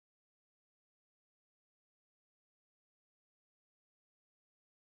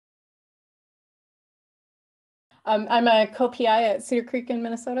I'm a co-PI at Cedar Creek in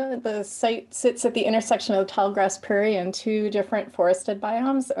Minnesota. The site sits at the intersection of tallgrass prairie and two different forested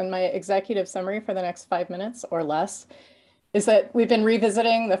biomes. And my executive summary for the next 5 minutes or less is that we've been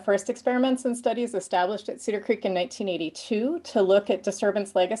revisiting the first experiments and studies established at Cedar Creek in 1982 to look at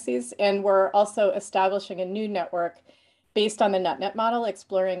disturbance legacies. And we're also establishing a new network based on the NetNet model,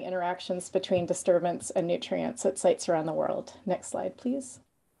 exploring interactions between disturbance and nutrients at sites around the world. Next slide, please.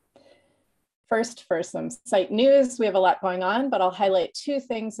 First, for some site news, we have a lot going on, but I'll highlight two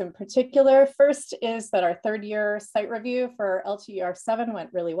things in particular. First is that our third year site review for LTER 7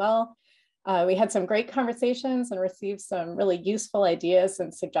 went really well. We had some great conversations and received some really useful ideas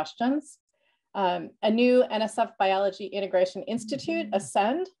and suggestions. A new NSF Biology Integration Institute,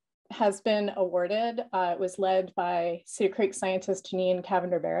 ASCEND, has been awarded. It was led by Cedar Creek scientist Janine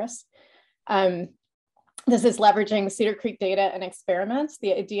Cavender-Barris. This is leveraging Cedar Creek data and experiments.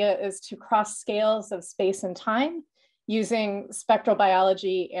 The idea is to cross scales of space and time using spectral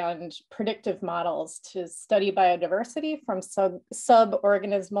biology and predictive models to study biodiversity from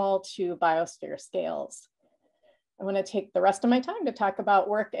suborganismal to biosphere scales. I want to take the rest of my time to talk about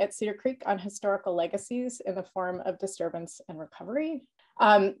work at Cedar Creek on historical legacies in the form of disturbance and recovery.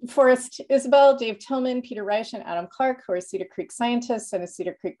 Forrest Isabel, Dave Tillman, Peter Reich, and Adam Clark, who are Cedar Creek scientists and a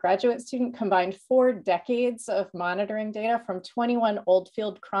Cedar Creek graduate student, combined 4 decades of monitoring data from 21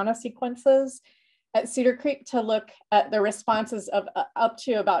 oldfield chronosequences at Cedar Creek to look at the responses of up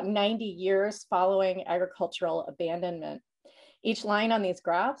to about 90 years following agricultural abandonment. Each line on these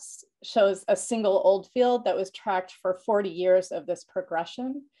graphs shows a single oldfield that was tracked for 40 years of this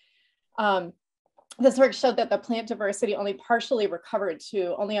progression. This work showed that the plant diversity only partially recovered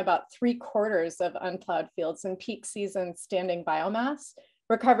to only about 3/4 of unplowed fields, and peak season standing biomass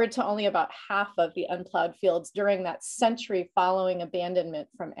recovered to only about half of the unplowed fields during that century following abandonment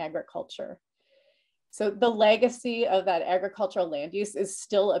from agriculture. So the legacy of that agricultural land use is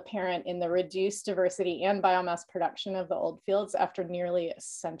still apparent in the reduced diversity and biomass production of the old fields after nearly a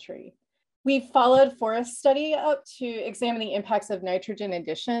century. We followed Forrest's study up to examine the impacts of nitrogen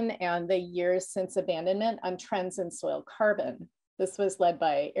addition and the years since abandonment on trends in soil carbon. This was led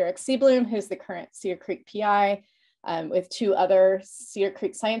by Eric Seablum, who's the current Cedar Creek PI, with 2 other Cedar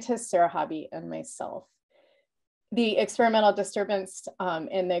Creek scientists, Sarah Hobby and myself. The experimental disturbance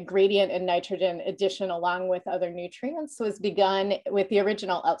in the gradient and nitrogen addition along with other nutrients was begun with the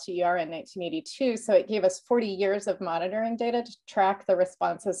original LTER in 1982. So it gave us 40 years of monitoring data to track the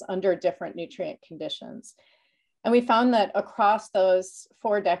responses under different nutrient conditions. And we found that across those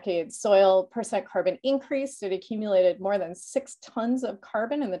 4 decades, soil percent carbon increased. It accumulated more than 6 tons of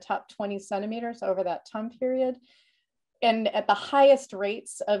carbon in the top 20 centimeters over that time period. And at the highest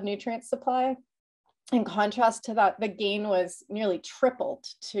rates of nutrient supply, in contrast to that, the gain was nearly tripled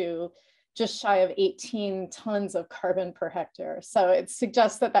to just shy of 18 tons of carbon per hectare. So it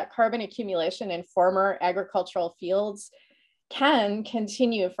suggests that that carbon accumulation in former agricultural fields can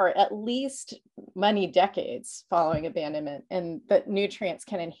continue for at least many decades following abandonment, and that nutrients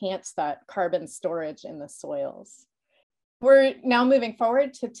can enhance that carbon storage in the soils. We're now moving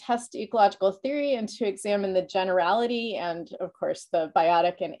forward to test ecological theory and to examine the generality and, of course, the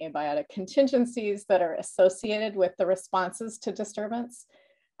biotic and abiotic contingencies that are associated with the responses to disturbance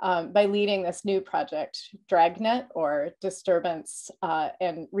by leading this new project, Dragnet, or Disturbance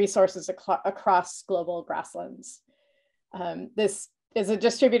and Resources Across Global Grasslands. This is a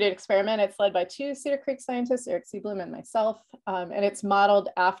distributed experiment. It's led by 2 Cedar Creek scientists, Eric Seablum and myself, and it's modeled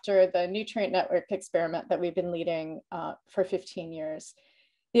after the nutrient network experiment that we've been leading for 15 years.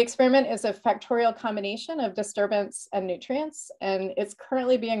 The experiment is a factorial combination of disturbance and nutrients, and it's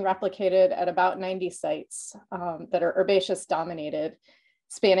currently being replicated at about 90 sites that are herbaceous dominated,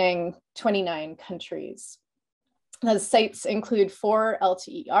 spanning 29 countries. The sites include 4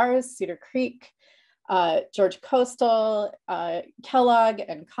 LTERs, Cedar Creek, George Coastal, Kellogg,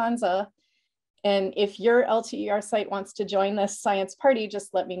 and Kanza. And if your LTER site wants to join this science party,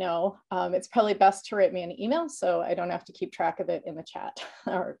 just let me know. It's probably best to write me an email so I don't have to keep track of it in the chat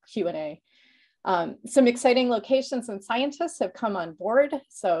or Q&A. Some exciting locations and scientists have come on board.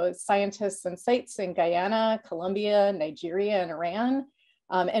 So scientists and sites in Guyana, Colombia, Nigeria, and Iran.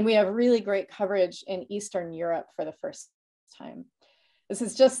 And we have really great coverage in Eastern Europe for the first time. This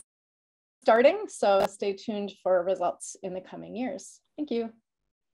is just starting, so stay tuned for results in the coming years. Thank you.